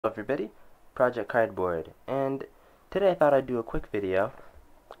Hello everybody, Project Cardboard, and today I thought I'd do a quick video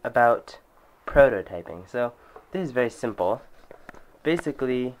about prototyping. So this is very simple.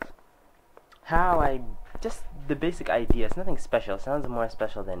 Basically, just the basic idea, it's nothing special, it sounds more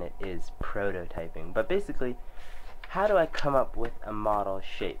special than it is, prototyping. But basically, how do I come up with a model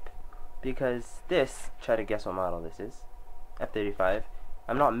shape? Because try to guess what model this is, F-35.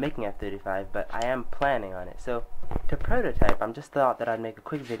 I'm not making F-35, but I am planning on it. So to prototype, I'm just thought that I'd make a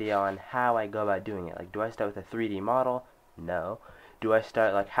quick video on how I go about doing it. Like, do I start with a 3D model? No.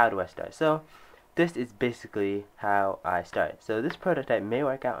 How do I start? So this is basically how I start. So this prototype may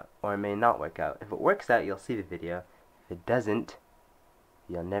work out or may not work out. If it works out, you'll see the video. If it doesn't,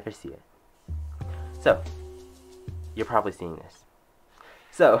 you'll never see it. So you're probably seeing this.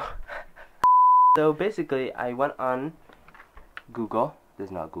 So basically, I went on Google. This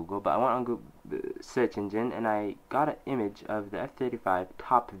is not Google, but I went on Google, the search engine, and I got an image of the F-35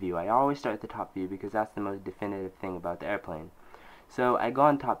 top view. I always start with the top view because that's the most definitive thing about the airplane. So I go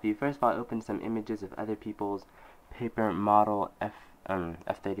on top view. First of all, I opened some images of other people's paper model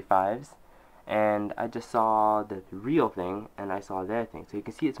F-35s, and I just saw the real thing, and I saw their thing. So you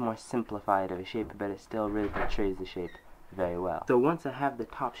can see it's more simplified of a shape, but it still really portrays the shape very well. So once I have the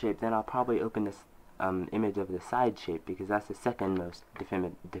top shape, then I'll probably open this image of the side shape, because that's the second most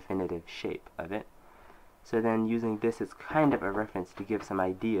definitive shape of it. So then, using this as kind of a reference to give some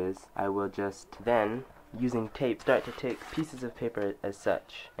ideas, I will just then, using tape, start to take pieces of paper as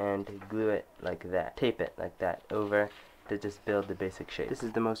such and glue it like that, tape it like that over to just build the basic shape. This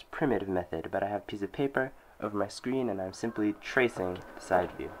is the most primitive method, but I have a piece of paper over my screen and I'm simply tracing the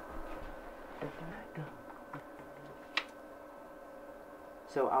side view.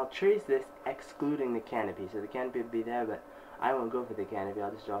 So I'll trace this excluding the canopy. So the canopy would be there, but I won't go for the canopy. I'll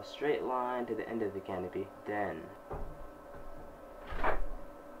just draw a straight line to the end of the canopy. Then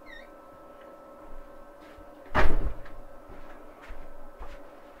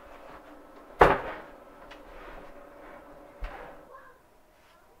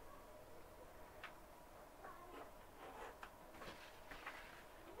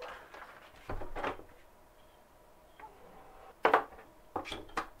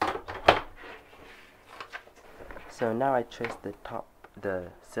so now I trace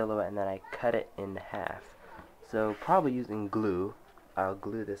the silhouette, and then I cut it in half. So probably using glue, I'll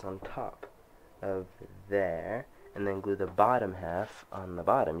glue this on top of there, and then glue the bottom half on the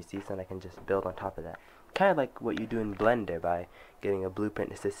bottom. You see, so then I can just build on top of that. Kind of like what you do in Blender by getting a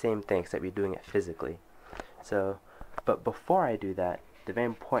blueprint. It's the same thing, except you're doing it physically. So, but before I do that, the very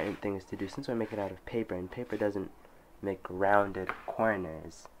important thing is to do, since we're making it out of paper, and paper doesn't make rounded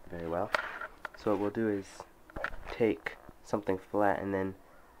corners very well, so what we'll do is take something flat and then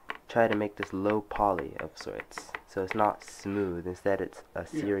try to make this low poly of sorts. So it's not smooth, instead it's a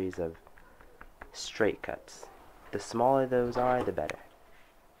series of straight cuts. The smaller those are, the better.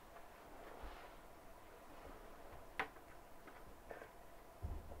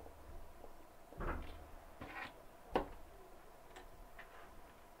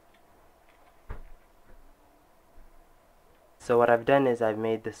 So what I've done is I've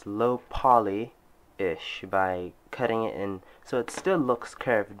made this low poly-ish by cutting it in, so it still looks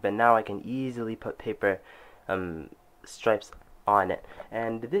curved, but now I can easily put paper stripes on it.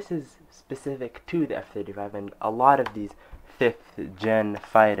 And this is specific to the F-35 and a lot of these 5th gen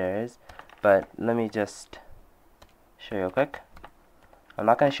fighters, but let me just show you real quick. I'm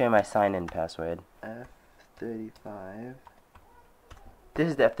not going to show you my sign-in password. F-35. This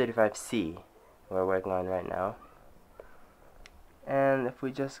is the F-35C we're working on right now. And if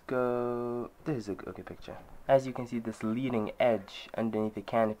we just go, this is a okay picture. As you can see, this leading edge underneath the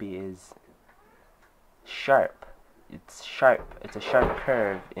canopy is sharp. It's sharp. It's a sharp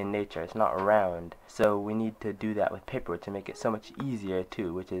curve in nature. It's not round. So we need to do that with paper to make it so much easier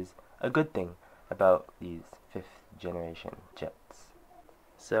too, which is a good thing about these 5th generation jets.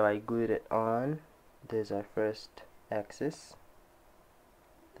 So I glued it on. There's our first axis,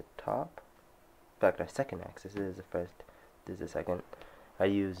 the top. In fact, our second axis. This is the first. This is the second. I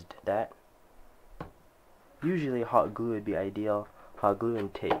used that. Usually hot glue would be ideal. Hot glue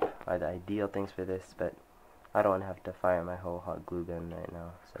and tape are the ideal things for this, but I don't have to fire my whole hot glue gun right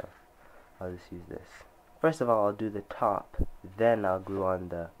now, so I'll just use this. First of all, I'll do the top, then I'll glue on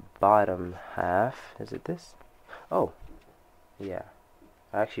the bottom half. Is it this? Oh, yeah.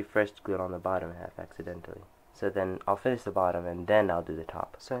 I actually first glued on the bottom half accidentally. So then I'll finish the bottom and then I'll do the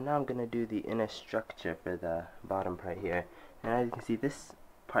top. So now I'm going to do the inner structure for the bottom part here. And as you can see, this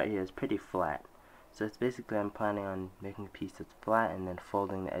part here is pretty flat. So it's basically, I'm planning on making a piece that's flat and then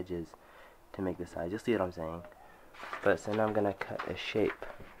folding the edges to make the sides. You'll see what I'm saying. But so now I'm going to cut a shape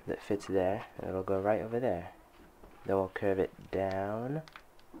that fits there, and it'll go right over there. Then we'll curve it down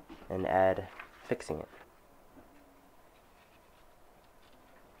and add fixing it.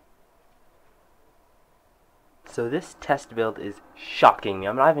 So this test build is shocking me.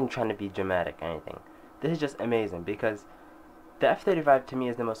 I'm not even trying to be dramatic or anything. This is just amazing because the F-35 to me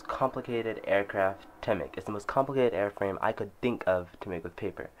is the most complicated aircraft to make. It's the most complicated airframe I could think of to make with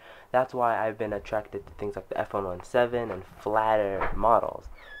paper. That's why I've been attracted to things like the F-117 and flatter models,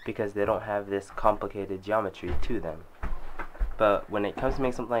 because they don't have this complicated geometry to them. But when it comes to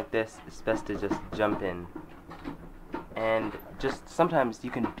making something like this, it's best to just jump in. And just sometimes you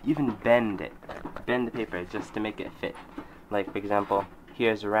can even bend the paper just to make it fit. Like, for example,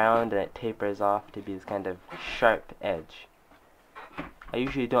 here's round and it tapers off to be this kind of sharp edge. I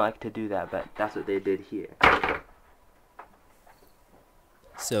usually don't like to do that, but that's what they did here.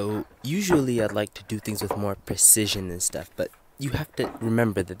 So usually I'd like to do things with more precision and stuff, but you have to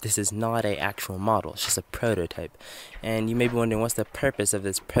remember that this is not an actual model, it's just a prototype. And you may be wondering, what's the purpose of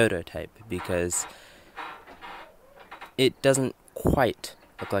this prototype? Because it doesn't quite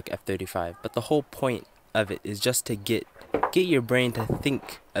look like F-35, but the whole point of it is just to get your brain to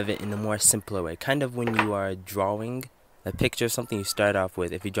think of it in a more simpler way. Kind of when you are drawing a picture of something, you start off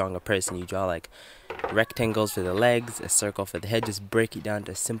with, if you're drawing a person, you draw like rectangles for the legs, a circle for the head, just break it down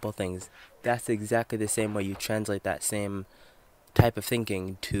to simple things. That's exactly the same way you translate that same type of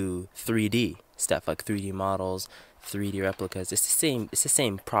thinking to 3D stuff, like 3D models, 3D replicas. It's the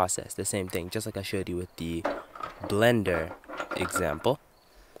same process, the same thing, just like I showed you with the Blender example.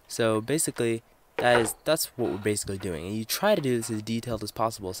 So basically that's what we're basically doing, and you try to do this as detailed as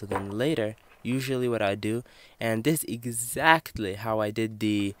possible, so then later usually what I do, and this is exactly how I did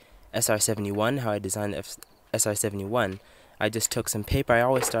the SR-71, how I designed the SR-71. I just took some paper. I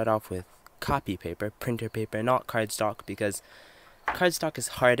always start off with copy paper, printer paper, not cardstock, because cardstock is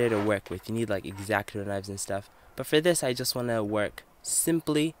harder to work with. You need like X-Acto knives and stuff. But for this, I just want to work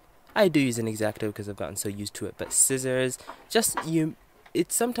simply. I do use an X-Acto because I've gotten so used to it, but scissors,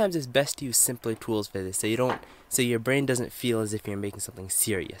 sometimes it's best to use simpler tools for this, so your brain doesn't feel as if you're making something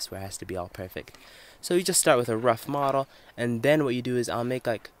serious where it has to be all perfect. So you just start with a rough model, and then what you do is I'll make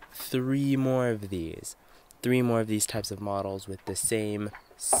like three more of these types of models with the same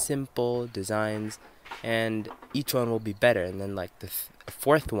simple designs, and each one will be better, and then like the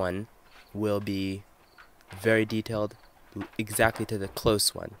fourth one will be very detailed, exactly to the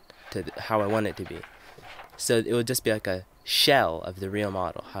close one, to how I want it to be. So it will just be like a shell of the real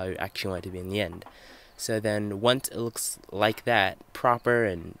model, how you actually want it to be in the end. So then once it looks like that, proper,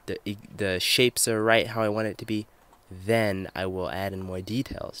 and the shapes are right how I want it to be, then I will add in more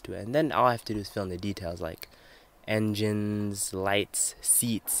details to it. And then all I have to do is fill in the details like engines, lights,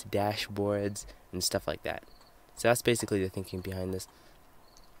 seats, dashboards, and stuff like that. So that's basically the thinking behind this.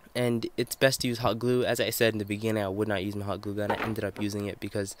 And it's best to use hot glue. As I said in the beginning, I would not use my hot glue gun. I ended up using it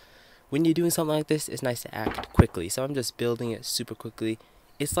because when you're doing something like this, it's nice to act quickly. So I'm just building it super quickly.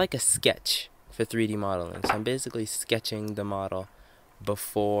 It's like a sketch for 3D modeling. So I'm basically sketching the model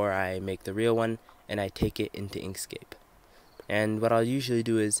before I make the real one, and I take it into Inkscape. And what I'll usually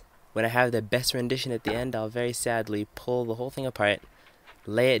do is, when I have the best rendition at the end, I'll very sadly pull the whole thing apart,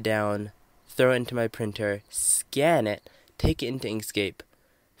 lay it down, throw it into my printer, scan it, take it into Inkscape,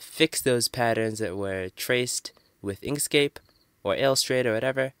 fix those patterns that were traced with Inkscape or Illustrator or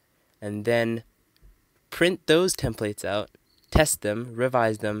whatever, and then print those templates out, test them,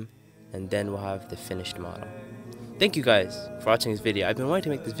 revise them, and then we'll have the finished model. Thank you guys for watching this video. I've been wanting to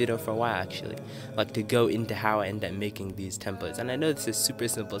make this video for a while actually, like to go into how I end up making these templates. And I know this is super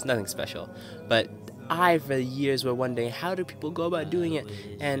simple, it's nothing special, but I for years were wondering, how do people go about doing it?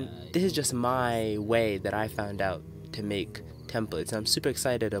 And this is just my way that I found out to make templates. And I'm super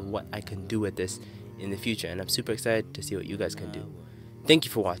excited of what I can do with this in the future, and I'm super excited to see what you guys can do. Thank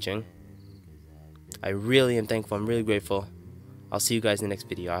you for watching. I really am thankful. I'm really grateful. I'll see you guys in the next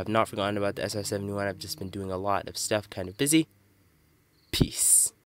video. I have not forgotten about the SR-71. I've just been doing a lot of stuff, kind of busy. Peace.